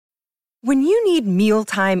When you need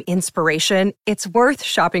mealtime inspiration, it's worth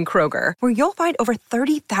shopping Kroger, where you'll find over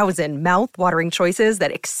 30,000 mouth-watering choices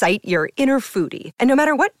that excite your inner foodie. And no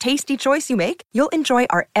matter what tasty choice you make, you'll enjoy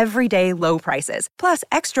our everyday low prices, plus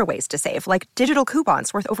extra ways to save, like digital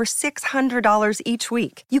coupons worth over $600 each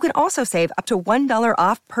week. You can also save up to $1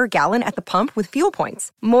 off per gallon at the pump with fuel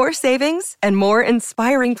points. More savings and more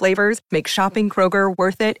inspiring flavors make shopping Kroger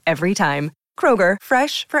worth it every time. Kroger,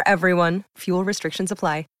 fresh for everyone. Fuel restrictions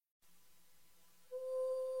apply.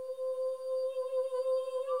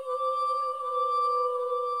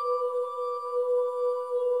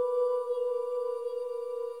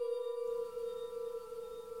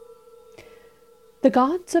 The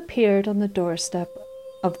gods appeared on the doorstep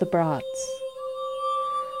of the Broads.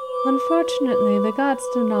 Unfortunately, the gods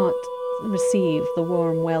did not receive the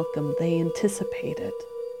warm welcome they anticipated.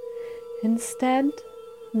 Instead,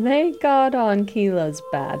 they got on Keela's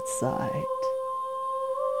bad side.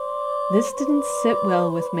 This didn't sit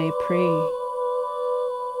well with Maypri.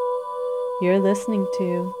 You're listening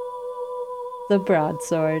to The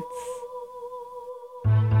Broadswords.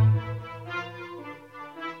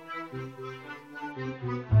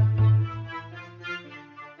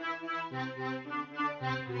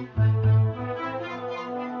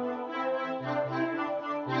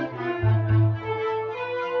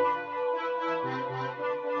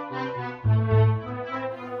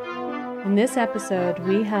 In this episode,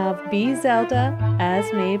 we have B. Zelda as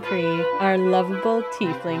Maypri, our lovable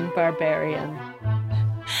tiefling barbarian.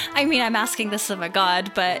 I mean, I'm asking this of a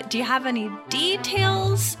god, but do you have any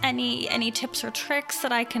details, any tips or tricks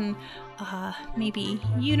that I can maybe,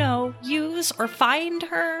 use or find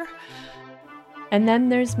her? And then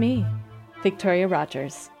there's me, Victoria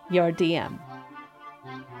Rogers, your DM.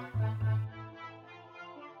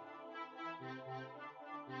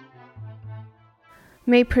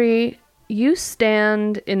 Maypri, you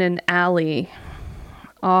stand in an alley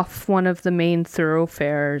off one of the main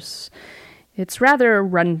thoroughfares. It's rather a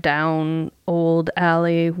run-down old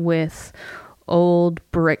alley with old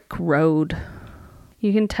brick road.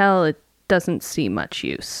 You can tell it doesn't see much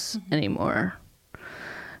use anymore.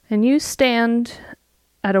 And you stand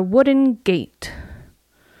at a wooden gate.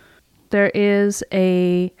 There is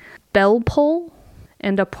a bell pull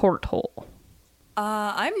and a porthole.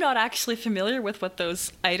 I'm not actually familiar with what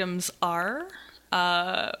those items are.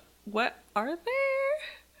 What are they?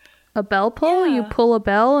 A bell pull? Yeah. You pull a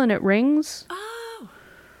bell and it rings? Oh.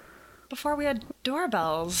 Before we had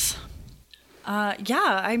doorbells.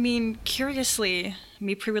 I mean, curiously,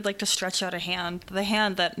 Maypri would like to stretch out a hand. The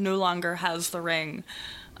hand that no longer has the ring.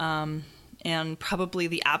 And probably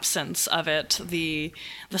the absence of it. The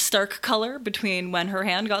stark color between when her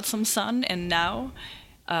hand got some sun and now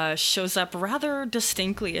shows up rather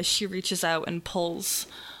distinctly as she reaches out and pulls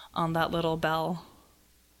on that little bell.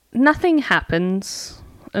 Nothing happens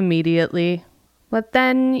immediately, but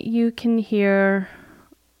then you can hear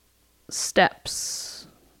steps,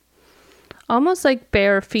 almost like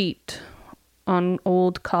bare feet on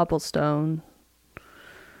old cobblestone.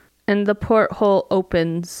 And the porthole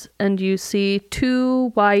opens, and you see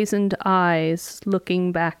two wizened eyes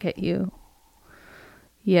looking back at you.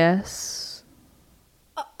 Yes.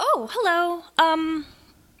 Oh, hello.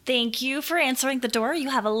 Thank you for answering the door. You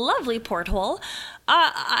have a lovely porthole.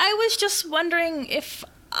 I was just wondering if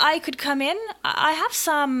I could come in. I have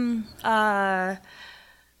some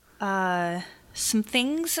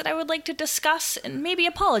things that I would like to discuss and maybe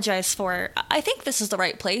apologize for. I think this is the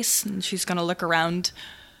right place. And she's gonna look around.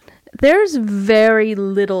 There's very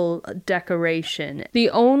little decoration. The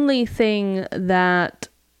only thing that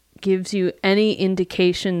gives you any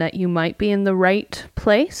indication that you might be in the right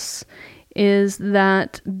place is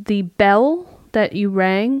that the bell that you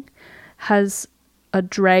rang has a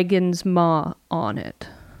dragon's maw on it.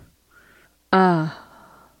 Are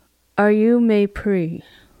you Maypri?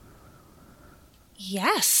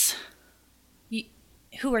 Yes.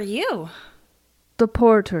 Who are you? The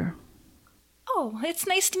porter. Oh, it's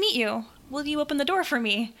nice to meet you. Will you open the door for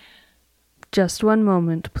me? Just one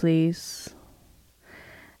moment, please.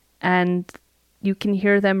 And you can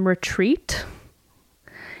hear them retreat.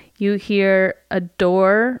 You hear a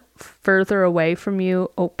door further away from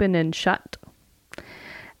you open and shut.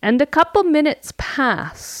 And a couple minutes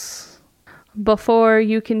pass before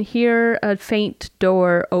you can hear a faint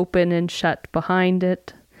door open and shut behind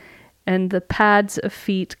it, and the pads of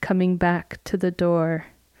feet coming back to the door.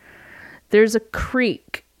 There's a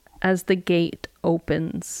creak as the gate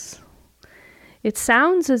opens. It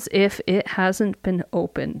sounds as if it hasn't been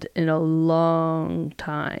opened in a long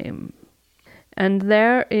time. And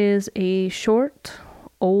there is a short,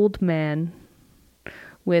 old man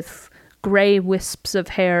with gray wisps of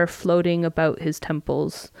hair floating about his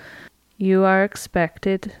temples. You are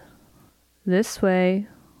expected. This way.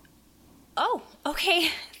 Oh, okay.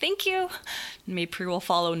 Thank you. Mépris will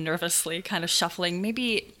follow nervously, kind of shuffling,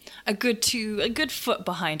 maybe a good foot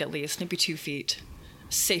behind at least, maybe 2 feet.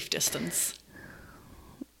 Safe distance.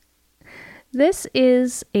 This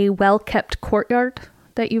is a well-kept courtyard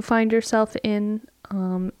that you find yourself in.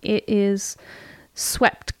 It is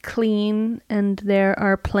swept clean, and there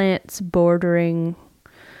are plants bordering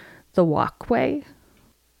the walkway.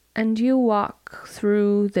 And you walk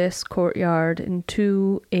through this courtyard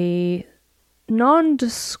into a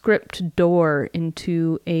nondescript door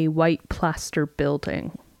into a white plaster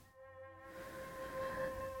building.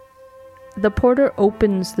 The porter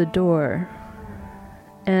opens the door,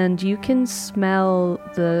 and you can smell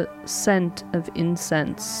the scent of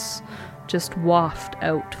incense just waft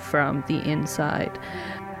out from the inside.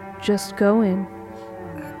 Just go in.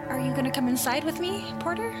 Are you gonna come inside with me,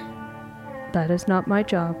 Porter? That is not my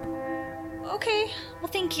job. Okay, well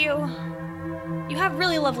thank you. You have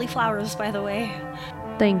really lovely flowers, by the way.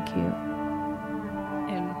 Thank you.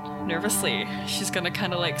 And nervously, she's gonna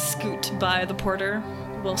kind of like scoot by the porter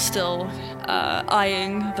while still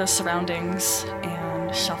eyeing the surroundings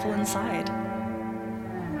and shuffle inside.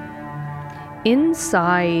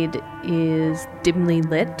 Inside is dimly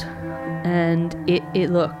lit, and it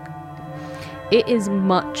is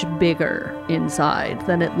much bigger inside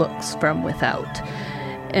than it looks from without.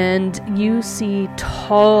 And you see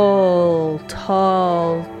tall,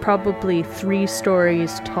 probably 3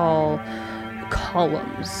 stories tall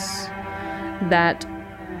columns that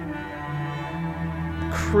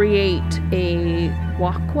create a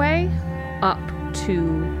walkway up to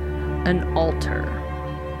an altar.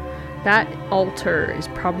 That altar is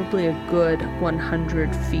probably a good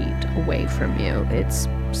 100 feet away from you. It's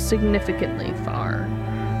significantly far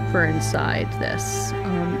for inside this.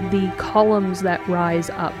 The columns that rise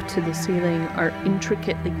up to the ceiling are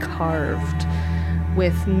intricately carved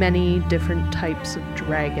with many different types of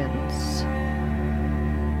dragons.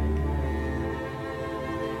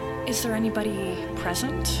 Is there anybody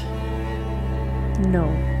present? No.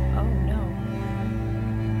 Oh, no.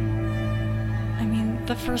 I mean,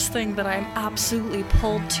 the first thing that I'm absolutely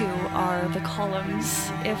pulled to are the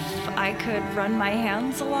columns. If I could run my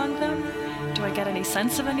hands along them, do I get any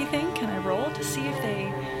sense of anything? Can I roll to see if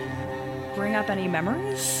they bring up any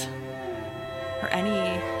memories? Or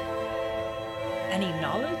any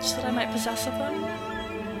knowledge that I might possess of them?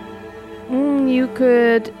 You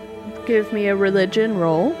could give me a religion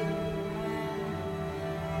roll.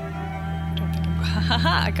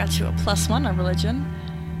 Haha, I got you a +1 on religion.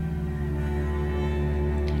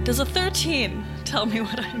 Does a 13 tell me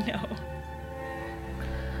what I know?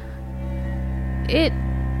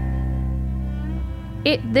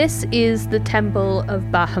 This is the Temple of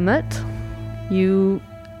Bahamut. You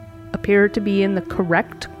appear to be in the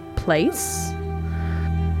correct place.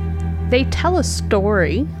 They tell a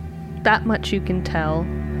story. That much you can tell.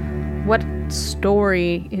 What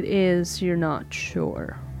story it is, you're not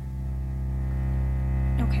sure.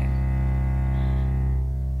 Okay.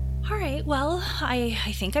 Alright, well, I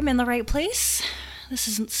think I'm in the right place. This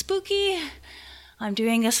isn't spooky. I'm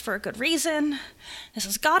doing this for a good reason. This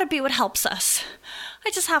has got to be what helps us.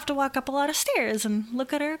 I just have to walk up a lot of stairs and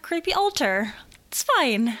look at our creepy altar. It's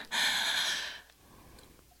fine.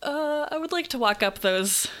 I would like to walk up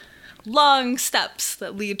those long steps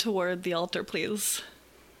that lead toward the altar, please.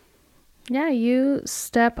 Yeah, you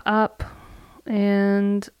step up,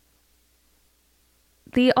 and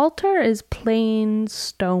the altar is plain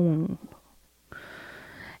stone.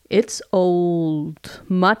 It's old,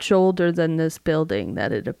 much older than this building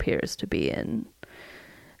that it appears to be in.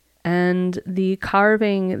 And the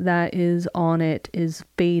carving that is on it is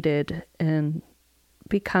faded and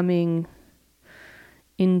becoming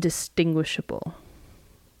indistinguishable.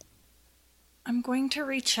 I'm going to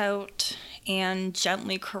reach out and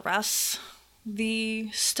gently caress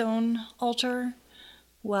the stone altar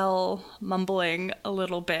while mumbling a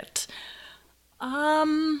little bit.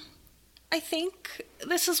 I think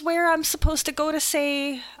this is where I'm supposed to go to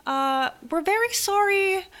say, we're very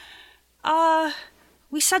sorry.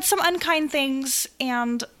 We said some unkind things,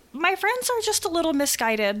 and my friends are just a little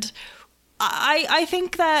misguided. I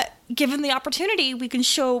think that given the opportunity, we can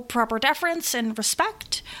show proper deference and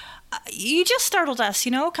respect. You just startled us,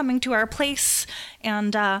 coming to our place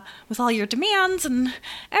and with all your demands and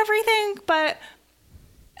everything, but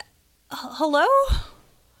hello?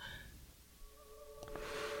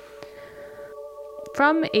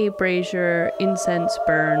 From a brazier, incense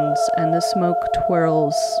burns and the smoke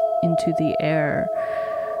twirls into the air.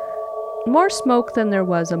 More smoke than there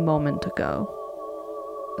was a moment ago.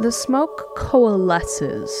 The smoke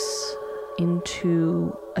coalesces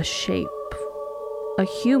into a shape, a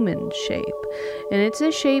human shape, and it's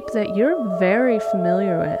a shape that you're very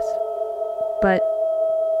familiar with, but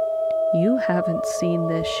you haven't seen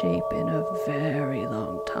this shape in a very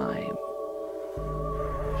long time.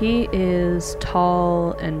 He is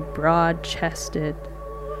tall and broad-chested,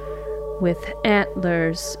 with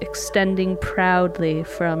antlers extending proudly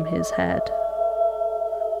from his head.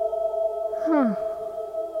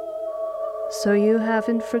 So you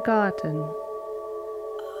haven't forgotten.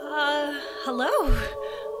 Hello?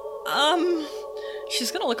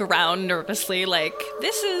 She's gonna look around nervously like,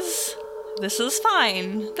 this is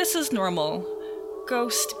fine. This is normal.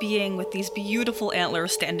 Ghost being with these beautiful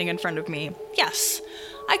antlers standing in front of me. Yes,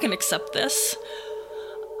 I can accept this.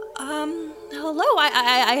 Hello,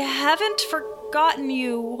 I haven't forgotten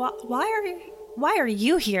you. Why are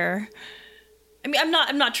you here? I mean,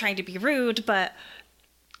 I'm not trying to be rude, but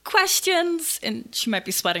questions, and she might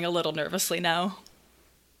be sweating a little nervously now.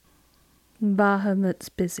 Bahamut's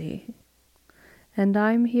busy, and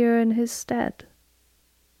I'm here in his stead.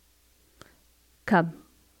 Come.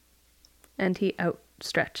 And he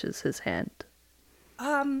outstretches his hand.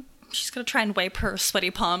 She's gonna try and wipe her sweaty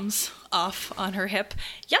palms off on her hip.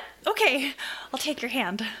 Yep, okay, I'll take your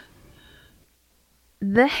hand.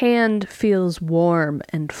 The hand feels warm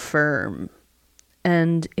and firm,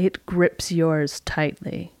 and it grips yours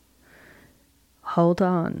tightly. Hold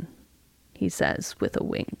on, he says with a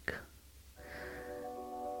wink.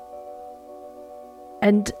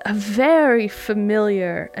 And a very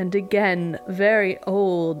familiar and again very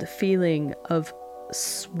old feeling of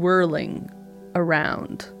swirling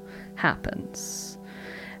around happens.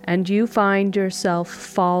 And you find yourself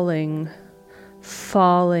falling.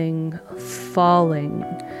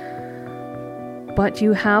 But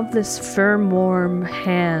you have this firm, warm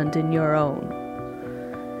hand in your own.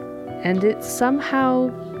 And it somehow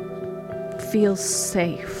feels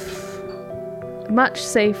safe. Much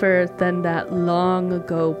safer than that long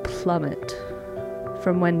ago plummet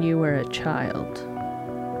from when you were a child.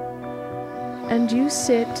 And you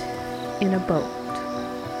sit in a boat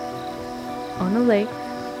on a lake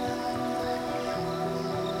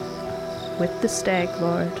with the Stag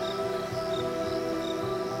Lord.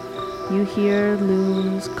 You hear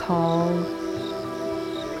loons call,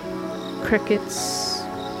 crickets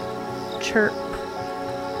chirp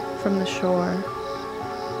from the shore.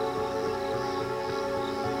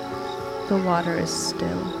 The water is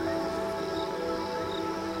still.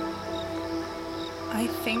 I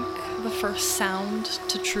think the first sound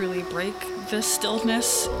to truly break this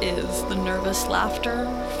stillness is the nervous laughter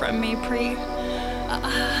from Maypri.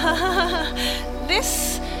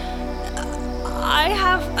 I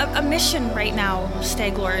have a mission right now,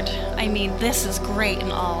 Stag Lord. I mean, this is great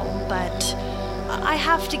and all, but I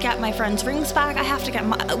have to get my friend's rings back. I have to get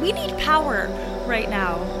we need power right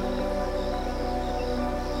now.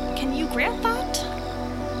 Can you grant that?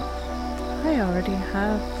 I already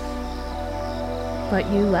have. But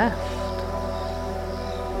you left.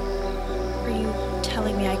 Are you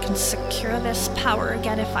telling me I can secure this power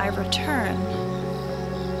again if I return?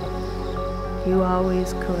 You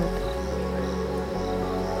always could.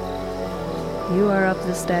 You are of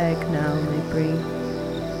the Stag now, Maypri.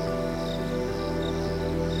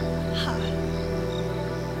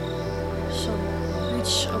 She'll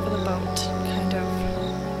reach over the boat, kind of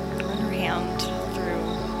run her hand through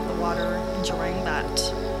the water, enjoying that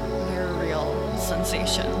very real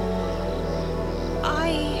sensation.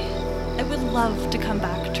 I would love to come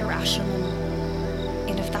back to Rashomon,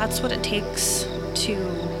 and if that's what it takes to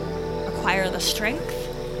acquire the strength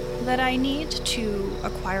that I need, to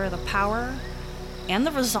acquire the power and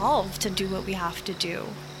the resolve to do what we have to do.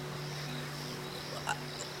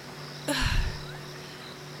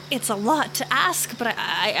 It's a lot to ask, but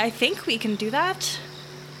I think we can do that.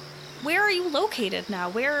 Where are you located now?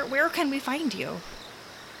 Where can we find you?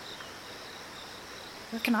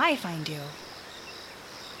 Where can I find you?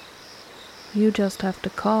 You just have to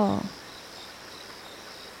call.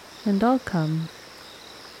 And I'll come.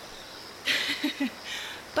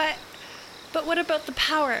 But what about the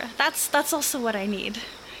power? That's also what I need.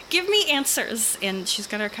 Give me answers. And she's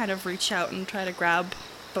gonna kind of reach out and try to grab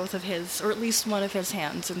both of his, or at least one of his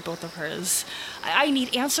hands in both of hers. I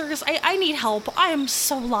need answers. I need help. I am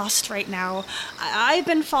so lost right now. I've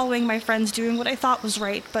been following my friends, doing what I thought was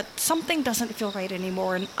right, but something doesn't feel right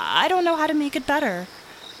anymore, and I don't know how to make it better.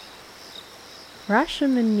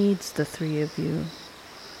 Rashomon needs the three of you.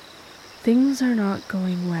 Things are not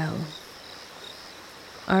going well.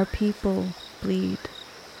 Our people bleed.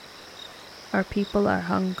 Our people are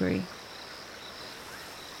hungry.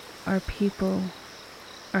 our people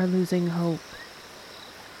are losing hope.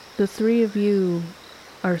 The three of you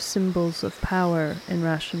are symbols of power in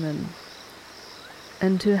Rashomon,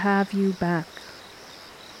 and to have you back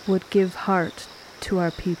would give heart to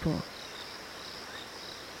our people.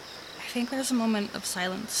 I think there's a moment of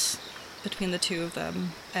silence between the two of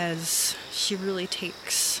them as she really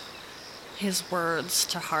takes his words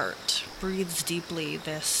to heart, breathes deeply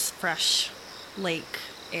this fresh lake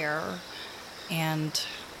air, and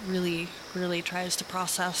really, really tries to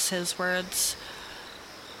process his words.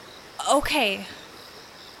 Okay.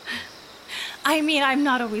 I mean, I'm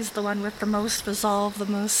not always the one with the most resolve, the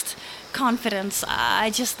most confidence.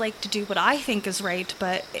 I just like to do what I think is right,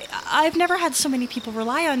 but I've never had so many people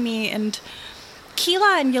rely on me, and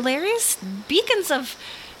Keela and Yulari's beacons of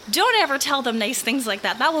don't ever tell them nice things like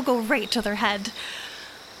that. That will go right to their head.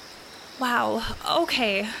 Wow.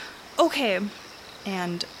 Okay.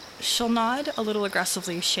 And she'll nod, a little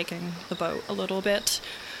aggressively, shaking the boat a little bit.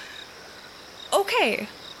 Okay.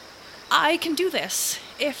 I can do this.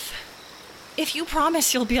 If you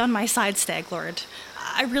promise you'll be on my side, Stag Lord.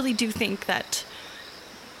 I really do think that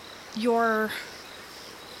and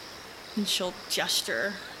she'll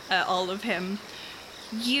gesture at all of him.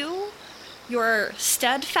 Your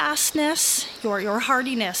steadfastness, your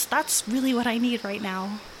hardiness, that's really what I need right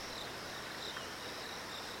now.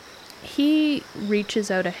 He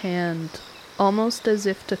reaches out a hand, almost as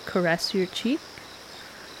if to caress your cheek,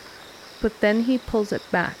 but then he pulls it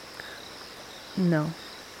back. No,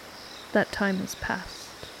 that time has passed,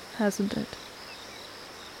 hasn't it?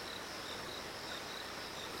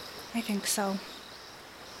 I think so.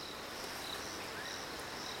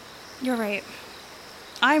 You're right.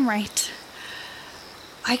 I'm right.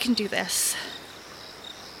 I can do this.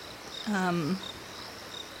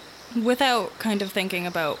 Without kind of thinking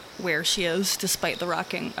about where she is, despite the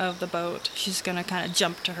rocking of the boat, she's gonna kind of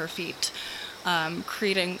jump to her feet,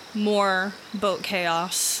 creating more boat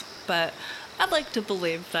chaos, but I'd like to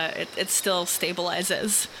believe that it still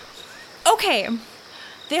stabilizes. Okay,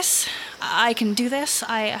 I can do this.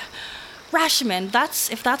 Rashomon,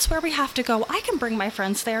 if that's where we have to go, I can bring my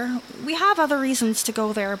friends there. We have other reasons to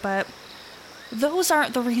go there, but those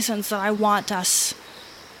aren't the reasons that I want us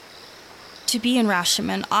to be in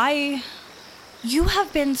Rashomon. You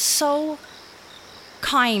have been so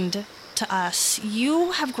kind to us.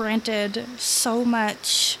 You have granted so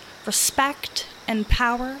much respect and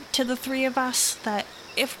power to the three of us that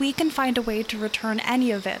if we can find a way to return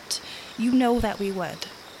any of it, you know that we would.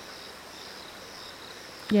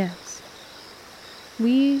 Yes.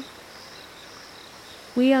 We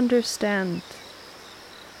understand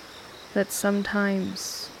that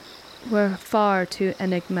sometimes we're far too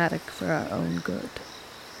enigmatic for our own good.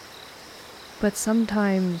 But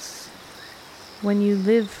sometimes, when you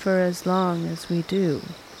live for as long as we do,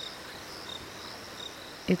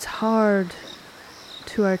 it's hard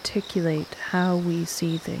to articulate how we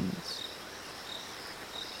see things.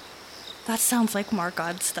 That sounds like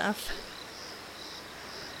Margod stuff.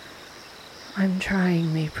 I'm trying,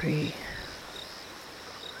 Mépris.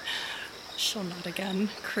 She'll nod again,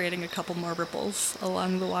 creating a couple more ripples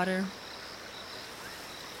along the water.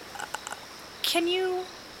 Can you...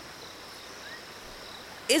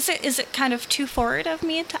 Is it kind of too forward of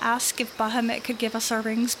me to ask if Bahamut could give us our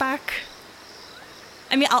rings back?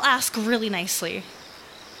 I mean, I'll ask really nicely.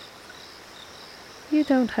 You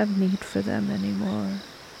don't have need for them anymore.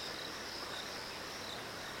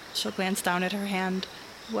 She'll glance down at her hand.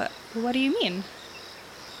 What do you mean?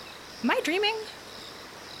 Am I dreaming?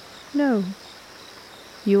 No.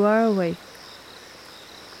 You are awake.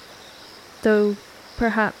 Though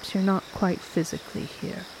perhaps you're not quite physically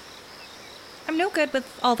here. I'm no good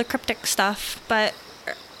with all the cryptic stuff, but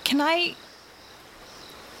can I...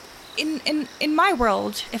 In my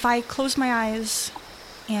world, if I close my eyes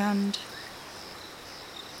and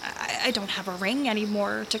I don't have a ring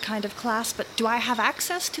anymore to kind of clasp, but do I have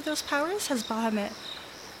access to those powers? Has Bahamut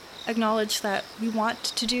acknowledged that we want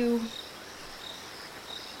to do...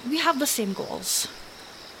 We have the same goals.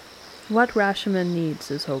 What Rashomon needs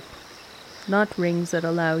is hope. Not rings that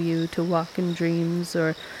allow you to walk in dreams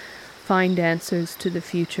or find answers to the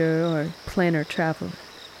future or planar travel.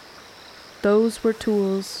 Those were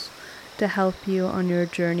tools to help you on your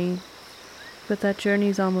journey, but that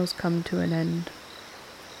journey's almost come to an end.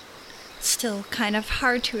 Still kind of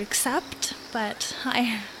hard to accept, but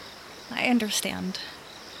I understand.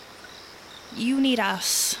 You need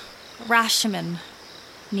us. Rashomon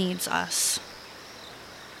needs us.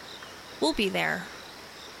 We'll be there.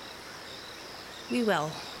 We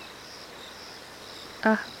will.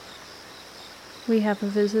 We have a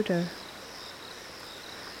visitor,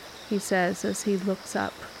 he says as he looks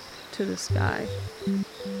up to the sky.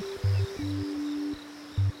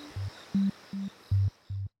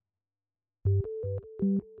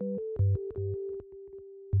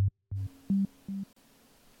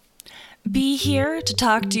 Be here to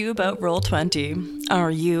talk to you about Roll20.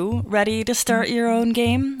 Are you ready to start your own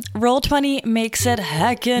game? Roll20 makes it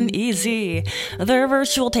heckin' easy. Their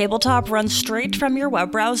virtual tabletop runs straight from your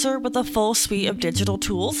web browser with a full suite of digital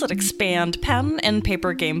tools that expand pen and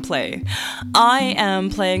paper gameplay. I am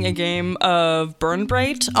playing a game of Burn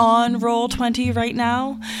Bright on Roll20 right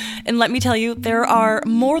now, and let me tell you, there are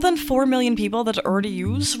more than 4 million people that already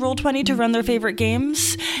use Roll20 to run their favorite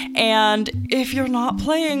games, and if you're not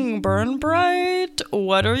playing Burn Bright,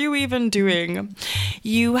 what are you even doing?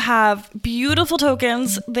 You have beautiful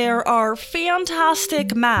tokens, there are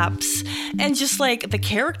fantastic maps, and just like the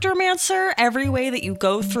Charactermancer, every way that you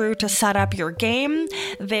go through to set up your game,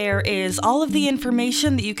 there is all of the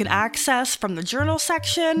information that you can access from the journal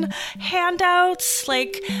section, handouts,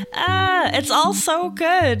 it's all so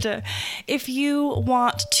good. If you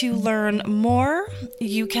want to learn more,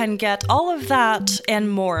 you can get all of that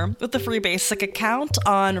and more with the free basic account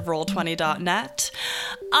on Roll20.net.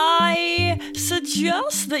 I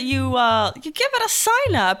suggest that you give it a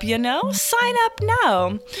sign up, Sign up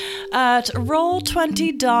now at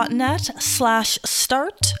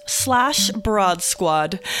roll20.net/start/Broad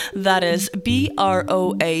Squad. That is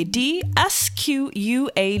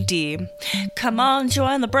BROADSQUAD. Come on,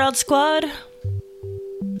 join the Broad Squad.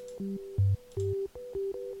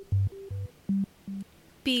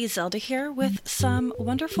 B. Zelda here with some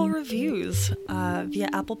wonderful reviews via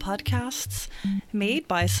Apple Podcasts made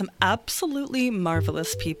by some absolutely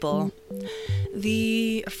marvelous people.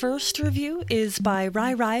 The first review is by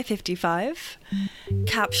RaiRai55,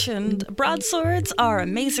 captioned, "Broadswords are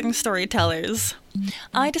amazing storytellers.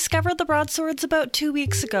 I discovered the broadswords about 2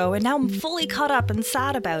 weeks ago, and now I'm fully caught up and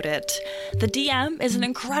sad about it. The DM is an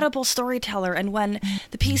incredible storyteller, and when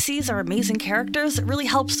the PCs are amazing characters, it really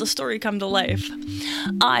helps the story come to life.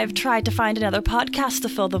 I've tried to find another podcast to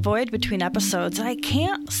fill the void between episodes, and I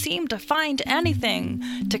can't seem to find anything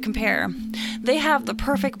to compare. They have the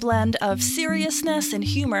perfect blend of seriousness and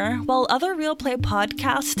humor, while other real play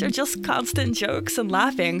podcasts are just constant jokes and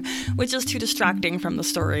laughing, which is too distracting from the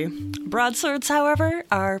story. Broadswords, however,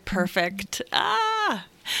 are perfect."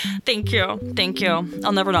 Thank you.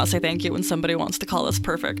 I'll never not say thank you when somebody wants to call us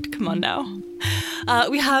perfect. Come on now.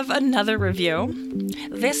 We have another review.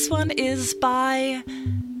 This one is by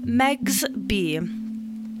Megs B.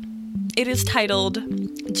 It is titled,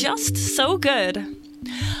 "Just So Good.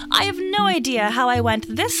 I have no idea how I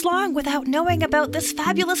went this long without knowing about this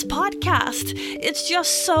fabulous podcast. It's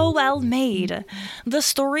just so well made. The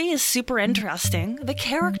story is super interesting, the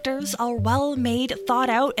characters are well made, thought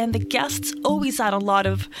out, and the guests always add a lot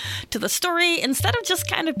to the story instead of just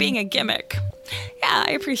kind of being a gimmick. Yeah,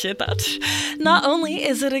 I appreciate that. Not only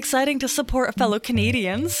is it exciting to support fellow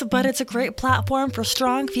Canadians, but it's a great platform for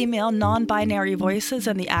strong female non-binary voices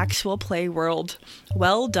in the actual play world.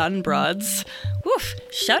 Well done, broads." Woof!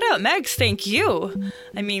 Shout out, Megs, thank you.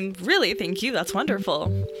 I mean, really, thank you, that's wonderful.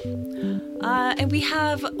 And we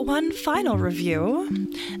have one final review.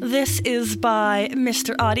 This is by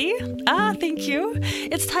Mr. Audie. Thank you.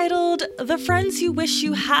 It's titled, "The Friends You Wish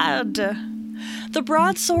You Had." The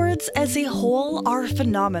broadswords as a whole are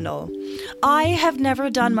phenomenal. I have never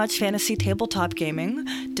done much fantasy tabletop gaming,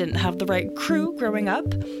 didn't have the right crew growing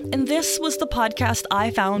up, and this was the podcast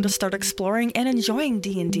I found to start exploring and enjoying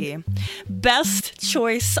D&D. Best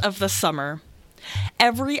choice of the summer.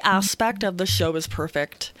 Every aspect of the show is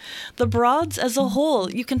perfect. The broads as a whole,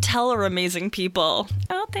 you can tell, are amazing people.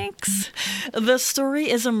 Oh, thanks. The story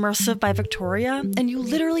is immersive by Victoria, and you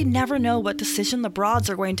literally never know what decision the broads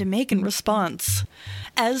are going to make in response.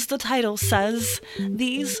 As the title says,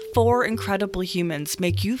 these 4 incredible humans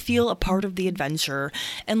make you feel a part of the adventure,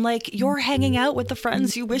 and like you're hanging out with the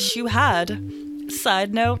friends you wish you had.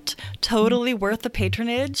 Side note, totally worth the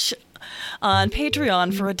patronage on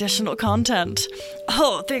Patreon for additional content.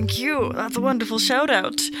 Oh, thank you. That's a wonderful shout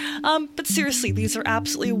out. But seriously, these are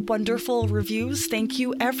absolutely wonderful reviews. Thank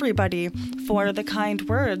you, everybody, for the kind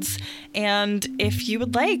words. And if you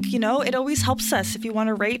would like, it always helps us. If you want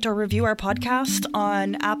to rate or review our podcast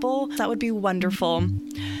on Apple, that would be wonderful.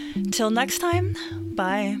 Till next time,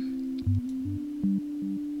 bye.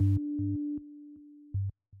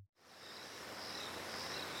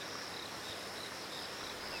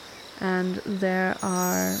 And there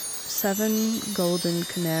are 7 golden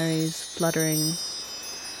canaries fluttering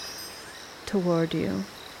toward you,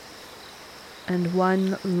 and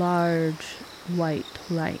 1 large white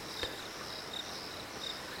light.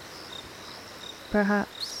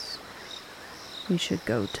 Perhaps we should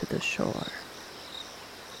go to the shore.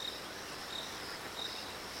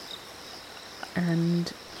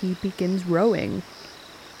 And he begins rowing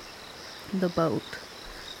the boat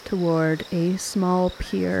toward a small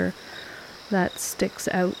pier that sticks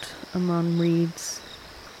out among reeds.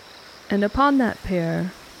 And upon that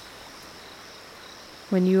pier,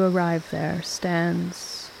 when you arrive there,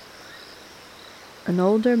 stands an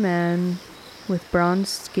older man with bronzed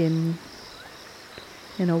skin,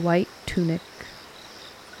 in a white tunic,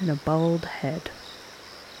 and a bald head.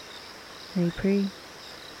 Maypri,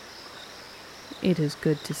 it is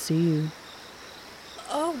good to see you.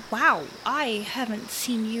 Oh, wow. I haven't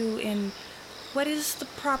seen you in... What is the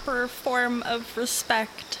proper form of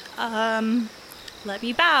respect? Let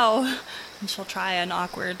me bow. And she'll try an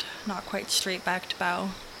awkward, not quite straight-backed bow.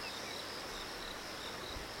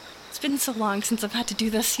 It's been so long since I've had to do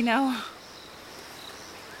this, you know?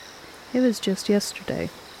 It was just yesterday.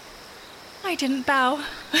 I didn't bow.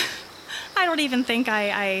 I don't even think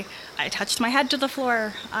I touched my head to the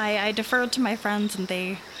floor. I deferred to my friends and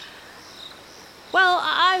they... Well,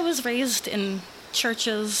 I was raised in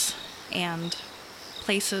churches and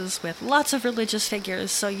places with lots of religious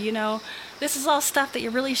figures, so, you know, this is all stuff that you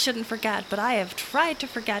really shouldn't forget, but I have tried to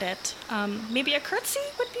forget it. Maybe a curtsy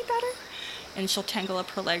would be better? And she'll tangle up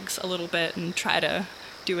her legs a little bit and try to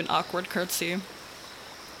do an awkward curtsy.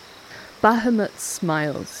 Bahamut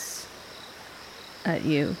smiles at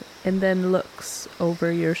you and then looks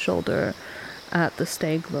over your shoulder at the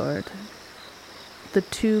Stag Lord. The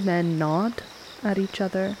two men nod at each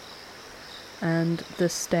other, and the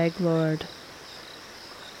Stag Lord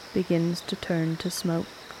begins to turn to smoke.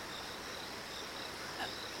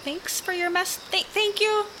 Thanks for your thank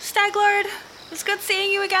you, Stag Lord. It's good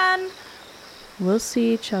seeing you again. We'll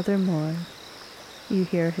see each other more. You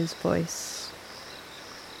hear his voice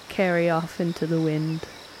carry off into the wind.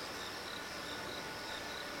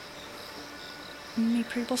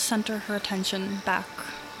 Maypri will center her attention back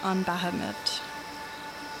on Bahamut.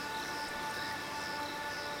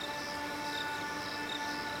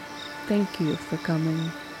 Thank you for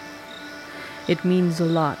coming. It means a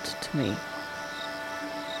lot to me.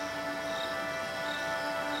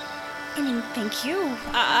 I mean, thank you.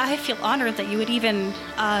 I feel honored that you would even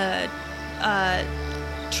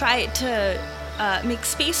try to make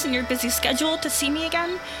space in your busy schedule to see me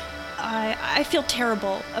again. I feel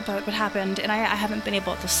terrible about what happened, and I haven't been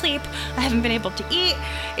able to sleep. I haven't been able to eat.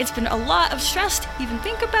 It's been a lot of stress to even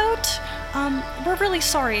think about. We're really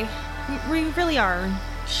sorry. We really are.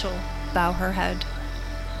 She'll bow her head.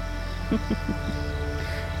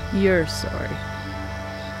 You're sorry.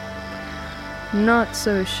 Not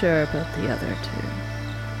so sure about the other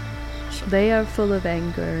two. They are full of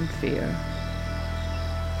anger and fear.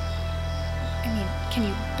 I mean, can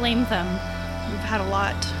you blame them? We've had a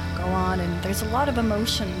lot go on, and there's a lot of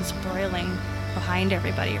emotions broiling behind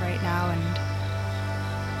everybody right now, and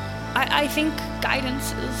I think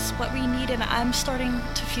guidance is what we need, and I'm starting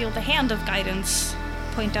to feel the hand of guidance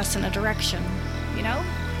point us in a direction, you know?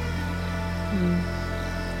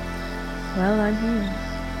 Well, I'm here.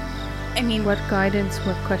 I mean... What guidance,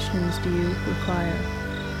 what questions do you require?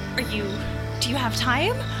 Do you have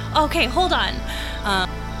time? Okay, hold on.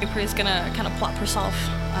 Maypri's gonna kind of plop herself,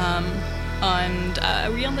 and,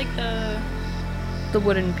 are we on, like, the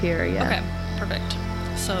wooden pier, yeah. Okay, perfect.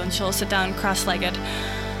 So, and she'll sit down cross-legged.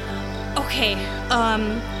 Okay,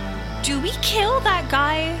 do we kill that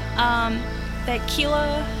guy, that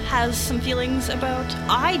Keela has some feelings about?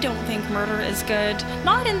 I don't think murder is good.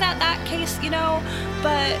 Not in that case, you know,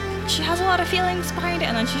 but she has a lot of feelings behind it,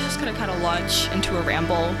 and then she's just gonna kind of launch into a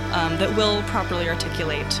ramble that will properly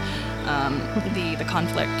articulate the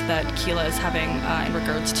conflict that Keela is having in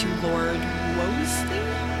regards to Lord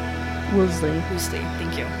Wolseley,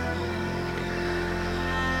 thank you.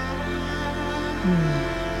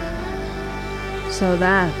 So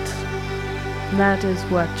that is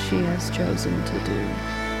what she has chosen to do.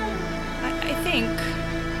 I think,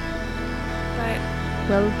 but...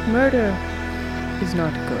 Well, murder is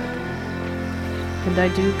not good, and I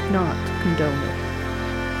do not condone it.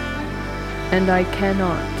 And I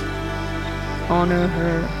cannot honor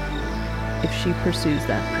her if she pursues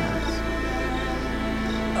that path.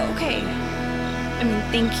 Okay. I mean,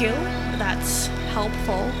 thank you. That's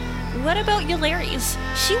helpful. What about Yulari's?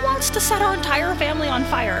 She wants to set our entire family on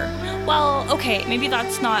fire. Well, okay, maybe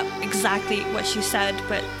that's not exactly what she said,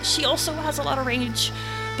 but she also has a lot of rage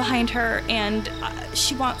behind her, and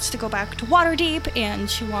she wants to go back to Waterdeep, and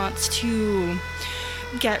she wants to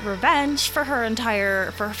get revenge for her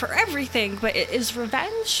entire, for everything, but is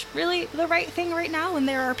revenge really the right thing right now? And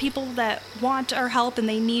there are people that want our help and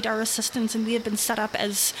they need our assistance, and we have been set up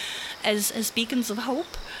as beacons of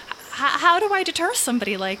hope. How do I deter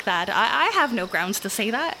somebody like that? I have no grounds to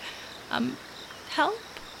say that. Help?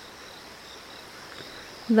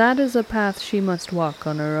 That is a path she must walk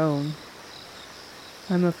on her own.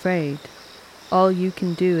 I'm afraid all you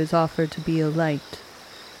can do is offer to be a light.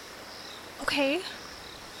 Okay.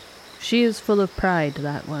 She is full of pride,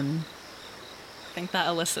 that one. I think that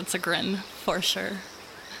elicits a grin, for sure.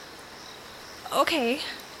 Okay.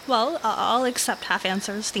 Well, I'll accept half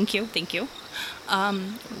answers. Thank you.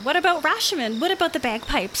 What about Rashomon? What about the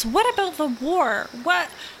bagpipes? What about the war?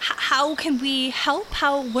 How can we help?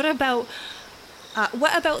 What about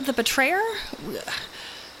the betrayer?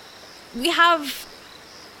 We have...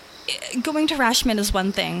 Going to Rashomon is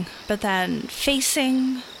one thing, but then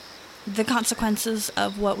facing the consequences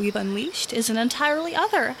of what we've unleashed is an entirely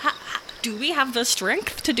other. Do we have the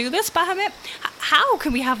strength to do this, Bahamut? How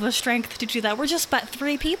can we have the strength to do that? We're just but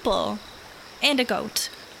 3 people. And a goat.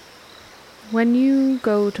 When you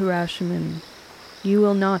go to Rashomon, you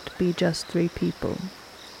will not be just 3 people.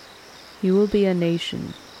 You will be a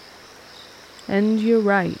nation. And you're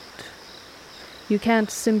right. You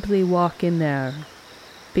can't simply walk in there,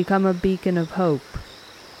 become a beacon of hope,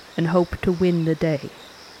 and hope to win the day.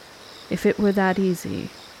 If it were that easy,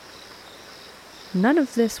 none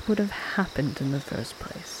of this would have happened in the first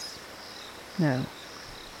place. No.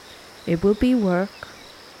 It will be work.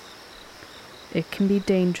 It can be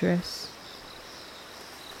dangerous.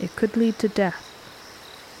 It could lead to death.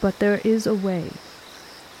 But there is a way.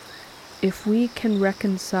 If we can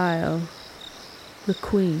reconcile the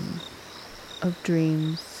Queen of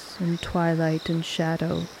Dreams and Twilight and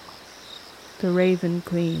Shadow, the Raven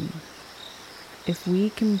Queen, if we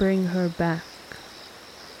can bring her back,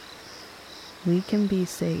 we can be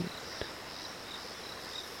saved.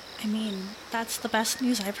 I mean, that's the best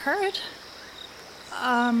news I've heard.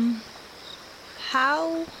 How?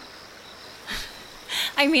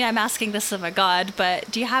 I mean, I'm asking this of a god,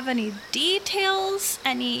 but do you have any details?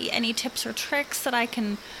 Any tips or tricks that I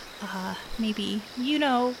can, maybe,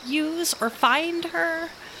 use or find her?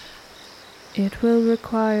 It will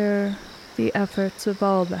require the efforts of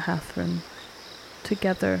all the Hathran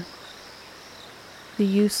together. The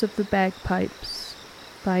use of the bagpipes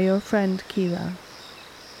by your friend Kila,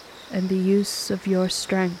 and the use of your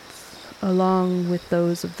strength along with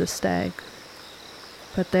those of the stag.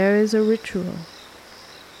 But there is a ritual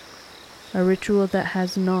that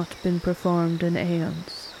has not been performed in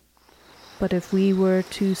aeons. But if we were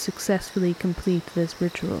to successfully complete this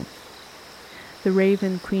ritual, the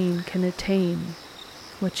Raven Queen can attain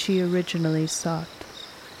what she originally sought,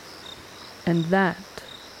 and that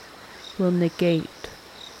will negate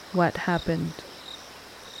what happened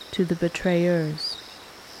to the betrayers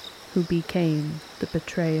who became the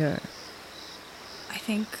betrayer. I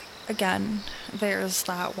think, again, there's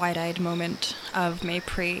that wide-eyed moment of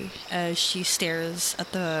Maypri as she stares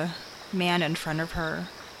at the man in front of her,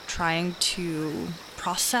 trying to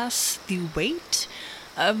process the weight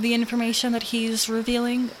of the information that he's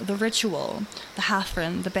revealing. The ritual, the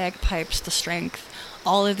Hathran, the bagpipes, the strength,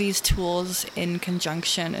 all of these tools in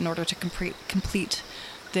conjunction in order to complete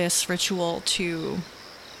this ritual to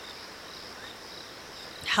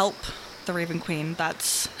help the Raven Queen.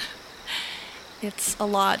 It's a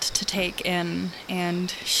lot to take in, and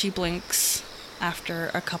she blinks after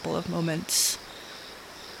a couple of moments.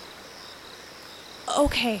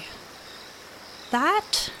 Okay.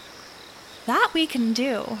 That we can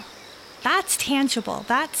do. That's tangible.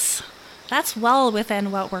 That's well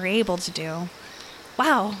within what we're able to do.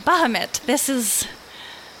 Wow, Bahamut, this is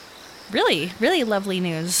really, really lovely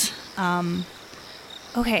news.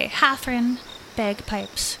 Okay, Hathran,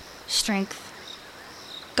 bagpipes, strength.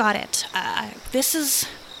 Got it.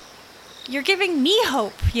 You're giving me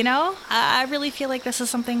hope, I really feel like this is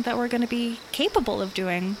something that we're going to be capable of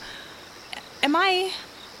doing. Am I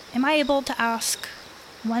able to ask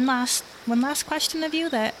one last question of you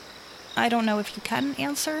that I don't know if you can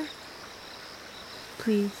answer?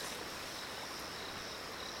 Please.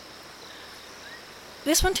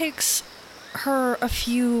 This one takes her a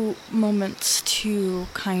few moments to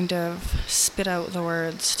kind of spit out the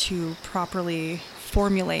words to properly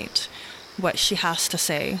formulate what she has to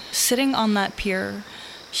say. Sitting on that pier,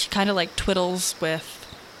 she kind of twiddles with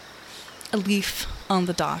a leaf on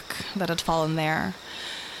the dock that had fallen there.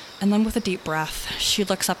 And then with a deep breath, she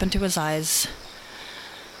looks up into his eyes.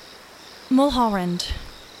 Mulholland,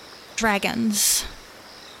 dragons.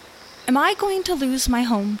 Am I going to lose my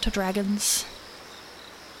home to dragons?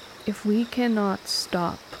 If we cannot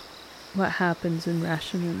stop what happens in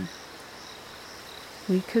Rashiman,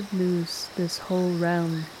 we could lose this whole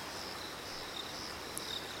realm.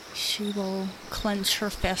 She will clench her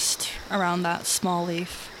fist around that small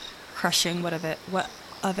leaf, crushing what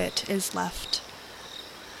of it is left.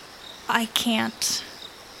 I can't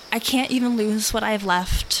even lose what I've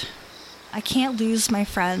left. I can't lose my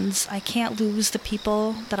friends. I can't lose the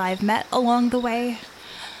people that I've met along the way.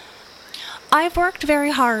 I've worked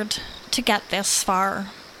very hard to get this far,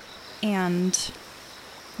 and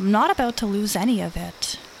I'm not about to lose any of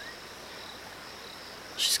it.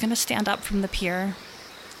 She's gonna stand up from the pier.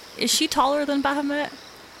 Is she taller than Bahamut?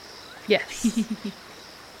 Yes.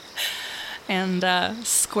 And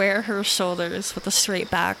square her shoulders with a straight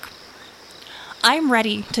back. I'm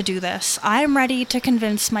ready to do this. I'm ready to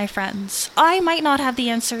convince my friends. I might not have the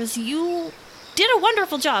answers. You did a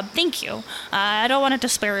wonderful job. Thank you. I don't want to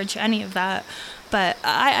disparage any of that. But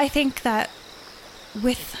I think that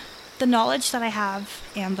with the knowledge that I have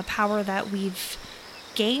and the power that we've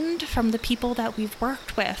gained from the people that we've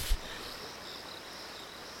worked with,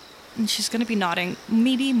 and she's going to be nodding,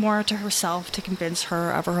 maybe more to herself to convince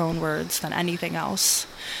her of her own words than anything else.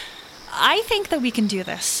 I think that we can do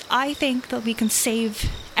this. I think that we can save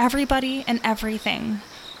everybody and everything.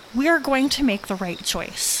 We're going to make the right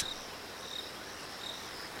choice.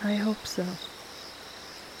 I hope so.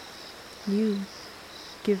 You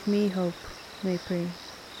give me hope, Maypri.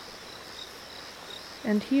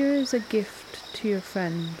 And here is a gift to your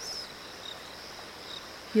friends.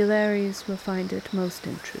 Yulares will find it most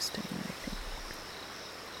interesting, I think.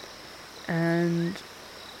 And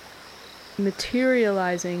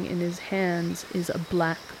materializing in his hands is a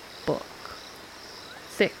black book,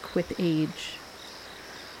 thick with age,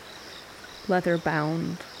 leather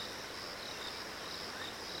bound.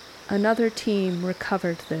 Another team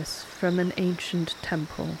recovered this from an ancient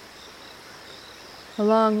temple,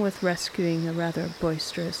 along with rescuing a rather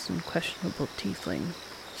boisterous and questionable tiefling.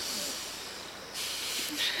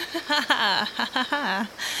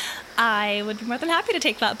 I would be more than happy to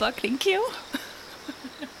take that book, thank you.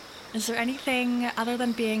 Is there anything, other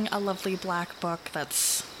than being a lovely black book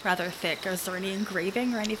that's rather thick, is there any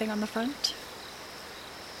engraving or anything on the front?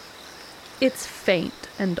 It's faint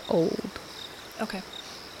and old. Okay.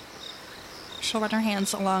 She'll run her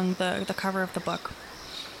hands along the cover of the book.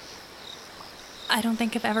 I don't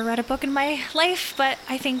think I've ever read a book in my life, but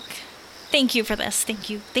I think, thank you for this, thank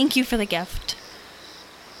you. Thank you for the gift.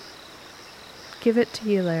 Give it to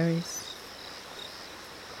Yulares.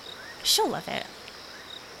 She'll love it.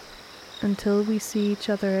 Until we see each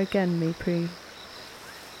other again, Maypri.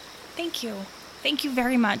 Thank you. Thank you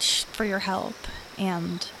very much for your help.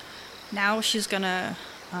 And now she's gonna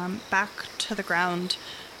back to the ground,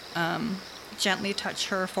 gently touch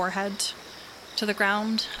her forehead to the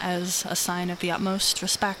ground as a sign of the utmost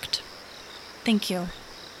respect. Thank you.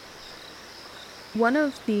 One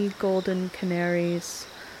of the golden canaries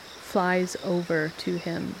flies over to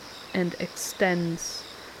him and extends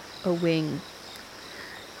a wing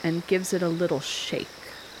and gives it a little shake.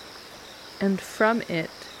 And from it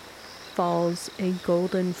falls a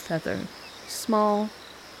golden feather, small,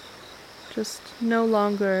 just no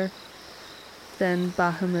longer than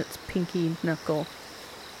Bahamut's pinky knuckle.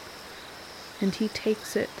 And he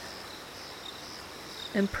takes it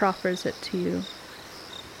and proffers it to you,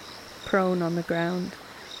 prone on the ground.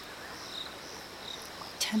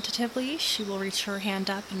 Tentatively, she will reach her hand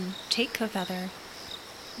up and take the feather.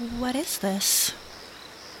 What is this?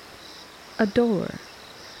 A door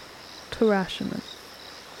to Rashiman.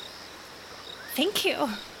 Thank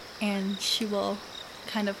you. And she will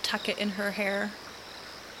kind of tuck it in her hair,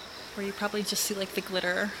 where you probably just see like the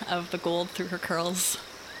glitter of the gold through her curls.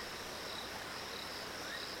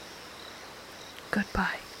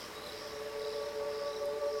 Goodbye.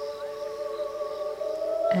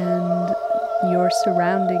 And your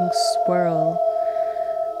surroundings swirl,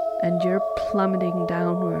 and you're plummeting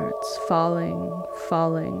downwards,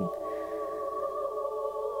 falling.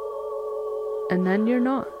 And then you're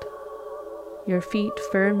not. Your feet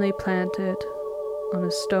firmly planted on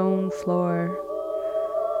a stone floor,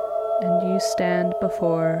 and you stand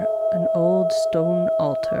before an old stone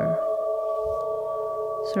altar,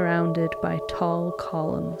 surrounded by tall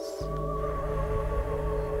columns.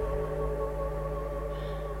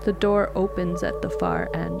 The door opens at the far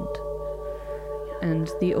end, and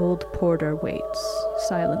the old porter waits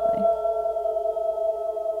silently.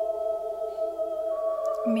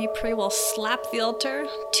 Maypri will slap the altar.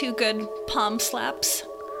 2 good palm slaps.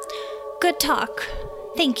 Good talk.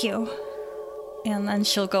 Thank you. And then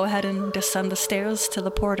she'll go ahead and descend the stairs to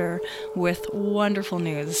the porter with wonderful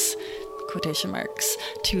news. quotation marks,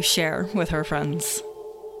 to share with her friends.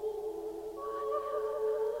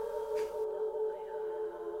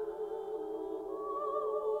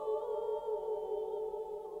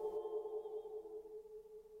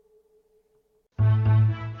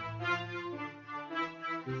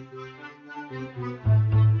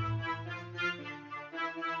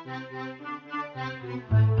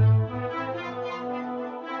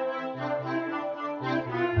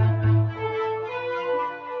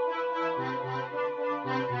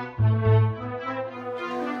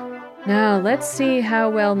 Now, let's see how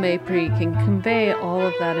well Maypri can convey all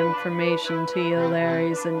of that information to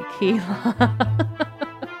Yulares and Keela.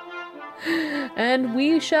 And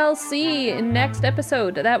we shall see in next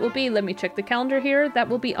episode. That will be, let me check the calendar here, that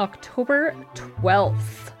will be October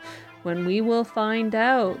 12th, when we will find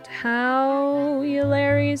out how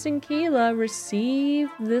Yulares and Keela receive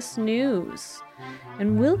this news.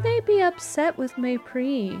 And will they be upset with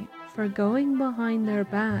Maypri for going behind their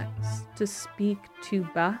backs to speak to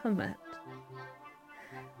Bahamut?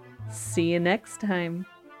 See you next time.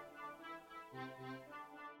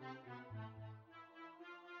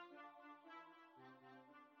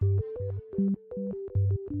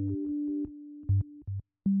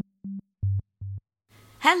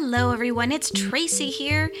 Hello everyone, it's Tracy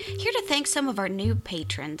here to thank some of our new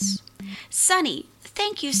patrons. Sunny,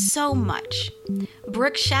 thank you so much.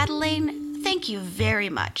 Brooke Chatelaine, thank you very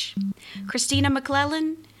much. Christina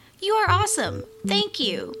McClellan, you are awesome, thank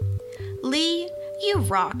you. Lee, you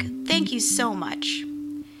rock, thank you so much.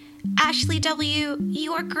 Ashley W,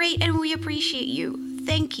 you are great and we appreciate you,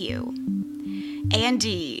 thank you.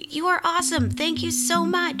 Andy, you are awesome, thank you so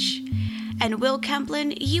much. And Will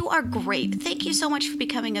Kemplin, you are great. Thank you so much for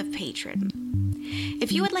becoming a patron.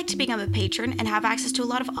 If you would like to become a patron and have access to a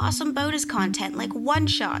lot of awesome bonus content like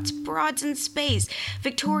one-shots, Broads in Space,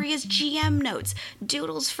 Victoria's GM notes,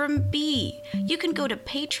 doodles from B, you can go to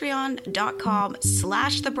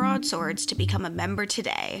patreon.com/thebroadswords to become a member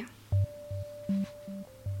today.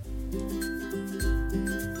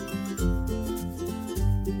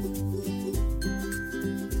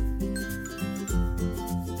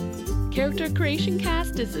 Character Creation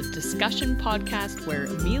Cast is a discussion podcast where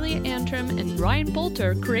Amelia Antrim and Ryan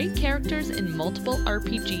Bolter create characters in multiple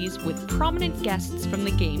RPGs with prominent guests from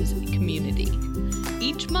the game's community.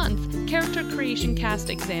 Each month, Character Creation Cast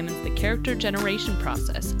examines the character generation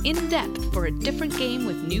process in depth for a different game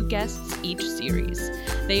with new guests each series.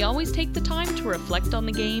 They always take the time to reflect on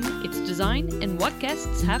the game, its design, and what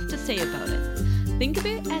guests have to say about it. Think of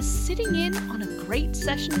it as sitting in on a great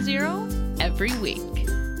Session Zero every week.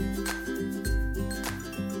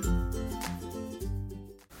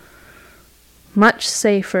 Much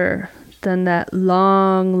safer than that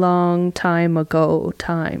long time ago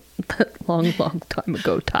time. long time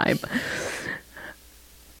ago time.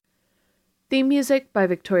 Theme music by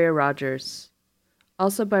Victoria Rogers.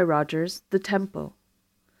 Also by Rogers, The Tempo.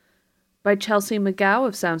 By Chelsea McGow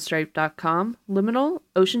of Soundstripe.com, Liminal,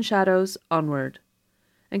 Ocean Shadows, Onward.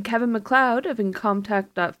 And Kevin MacLeod of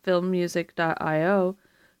Incomptech.filmmusic.io,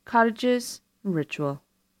 Cottages, Ritual.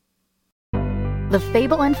 The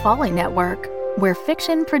Fable and Folly Network, where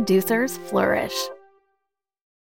fiction producers flourish.